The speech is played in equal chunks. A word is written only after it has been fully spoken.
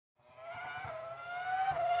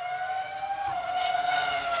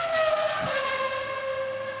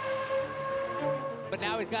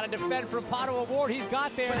now he's got to defend from Pato Award. He's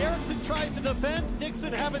got there. When Ericsson tries to defend,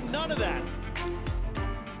 Dixon having none of that.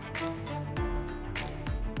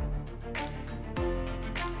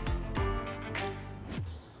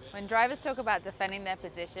 When drivers talk about defending their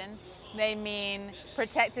position, they mean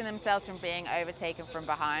protecting themselves from being overtaken from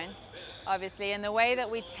behind, obviously. And the way that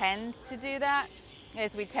we tend to do that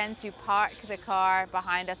is we tend to park the car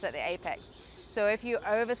behind us at the apex. So if you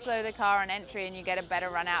overslow the car on entry and you get a better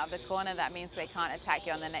run out of the corner, that means they can't attack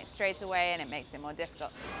you on the next straightaway, and it makes it more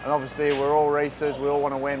difficult. And obviously we're all racers, we all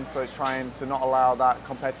want to win, so it's trying to not allow that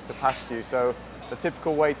competitor past you. So the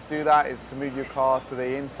typical way to do that is to move your car to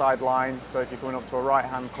the inside line. So if you're coming up to a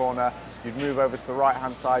right-hand corner, you'd move over to the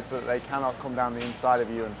right-hand side so that they cannot come down the inside of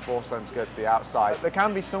you and force them to go to the outside. There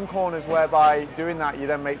can be some corners whereby doing that you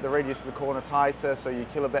then make the radius of the corner tighter, so you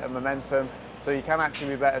kill a bit of momentum. So you can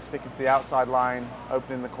actually be better sticking to the outside line,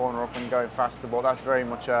 opening the corner up and going faster, but that's very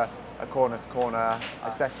much a corner-to-corner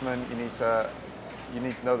assessment. You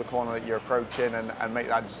need to know the corner that you're approaching and make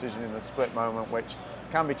that decision in the split moment, which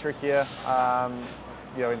can be trickier,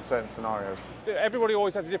 you know, in certain scenarios. Everybody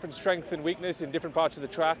always has a different strength and weakness in different parts of the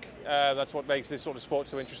track. That's what makes this sort of sport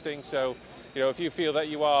so interesting. So, you know, if you feel that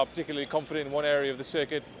you are particularly confident in one area of the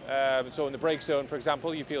circuit, so in the brake zone, for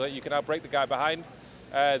example, you feel that you can outbrake the guy behind,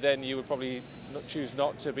 then you would probably choose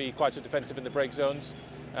not to be quite so defensive in the brake zones.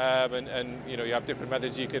 And you know, you have different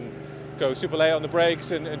methods. You can go super late on the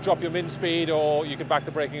brakes and drop your min speed, or you can back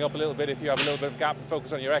the braking up a little bit if you have a little bit of gap and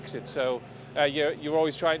focus on your exit. So you're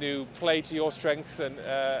always trying to play to your strengths and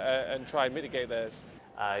try and mitigate theirs.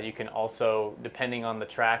 You can also, depending on the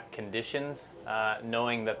track conditions,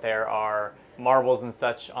 knowing that there are marbles and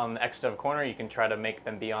such on the exit of a corner, you can try to make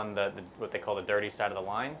them be on the what they call the dirty side of the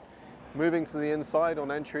line. Moving to the inside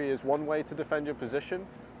on entry is one way to defend your position,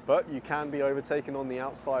 but you can be overtaken on the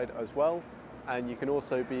outside as well, and you can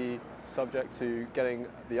also be subject to getting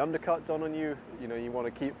the undercut done on you. You know, you want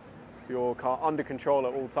to keep your car under control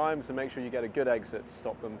at all times and make sure you get a good exit to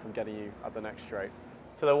stop them from getting you at the next straight.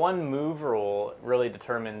 So the one move rule really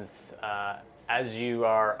determines as you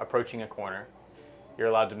are approaching a corner, you're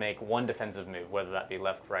allowed to make one defensive move, whether that be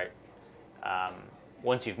left, right.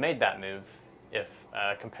 Once you've made that move, if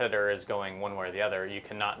a competitor is going one way or the other, you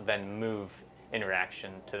cannot then move in reaction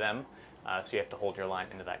to them, so you have to hold your line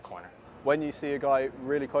into that corner. When you see a guy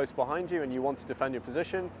really close behind you and you want to defend your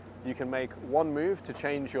position, you can make one move to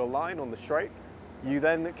change your line on the straight. You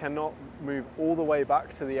then cannot move all the way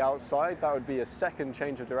back to the outside. That would be a second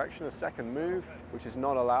change of direction, a second move, which is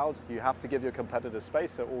not allowed. You have to give your competitor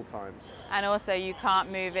space at all times. And also you can't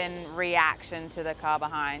move in reaction to the car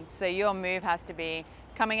behind. So your move has to be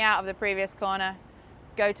coming out of the previous corner,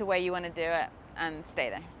 go to where you want to do it and stay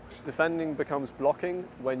there. Defending becomes blocking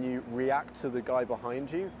when you react to the guy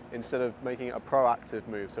behind you instead of making it a proactive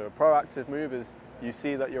move. So a proactive move is you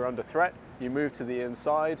see that you're under threat, you move to the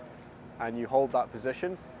inside and you hold that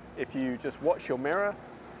position. If you just watch your mirror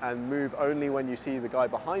and move only when you see the guy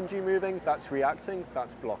behind you moving, that's reacting,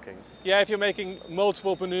 that's blocking. Yeah, if you're making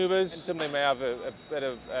multiple maneuvers, somebody may have a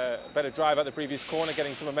better drive at the previous corner,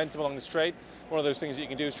 getting some momentum along the straight. One of those things that you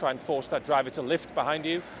can do is try and force that driver to lift behind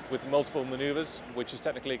you with multiple maneuvers, which is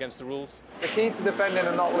technically against the rules. The key to defending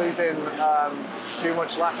and not losing too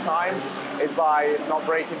much lap time is by not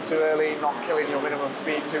braking too early, not killing your minimum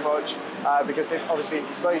speed too much, because obviously if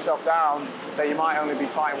you slow yourself down, then you might only be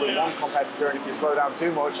fighting with one competitor, and if you slow down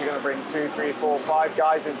too much, you're going to bring 2, 3, 4, 5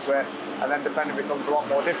 guys into it, and then defending becomes a lot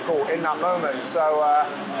more difficult in that moment. So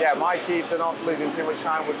yeah, my key to not losing too much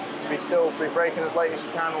time would to be still be braking as late as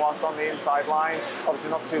you can whilst on the inside line.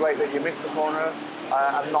 Obviously not too late that you miss the corner,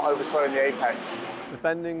 and not overslowing the apex.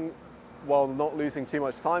 Defending while not losing too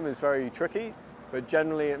much time is very tricky, but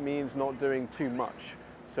generally it means not doing too much.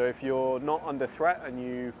 So if you're not under threat and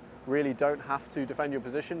you really don't have to defend your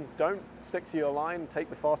position, don't stick to your line,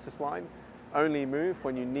 take the fastest line. Only move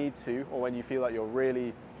when you need to or when you feel like you're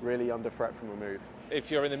really under threat from a move.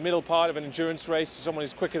 If you're in the middle part of an endurance race, someone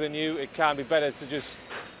who's quicker than you, it can be better to just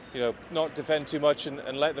not defend too much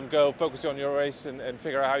and let them go, focus on your race and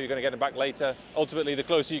figure out how you're going to get them back later. Ultimately, the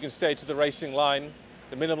closer you can stay to the racing line,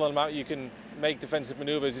 the minimal amount you can make defensive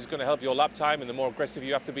maneuvers is going to help your lap time, and the more aggressive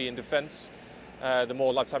you have to be in defense, the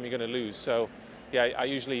more lap time you're going to lose. So yeah, I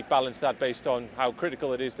usually balance that based on how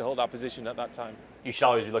critical it is to hold that position at that time. You should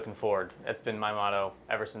always be looking forward. That's been my motto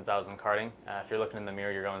ever since I was in karting. If you're looking in the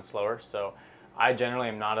mirror, you're going slower. So I generally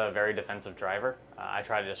am not a very defensive driver. I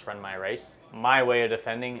try to just run my race. My way of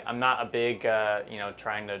defending, I'm not a big,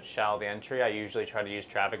 trying to shallow the entry. I usually try to use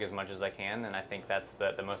traffic as much as I can, and I think that's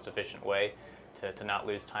the most efficient way to not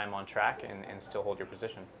lose time on track and still hold your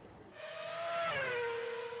position.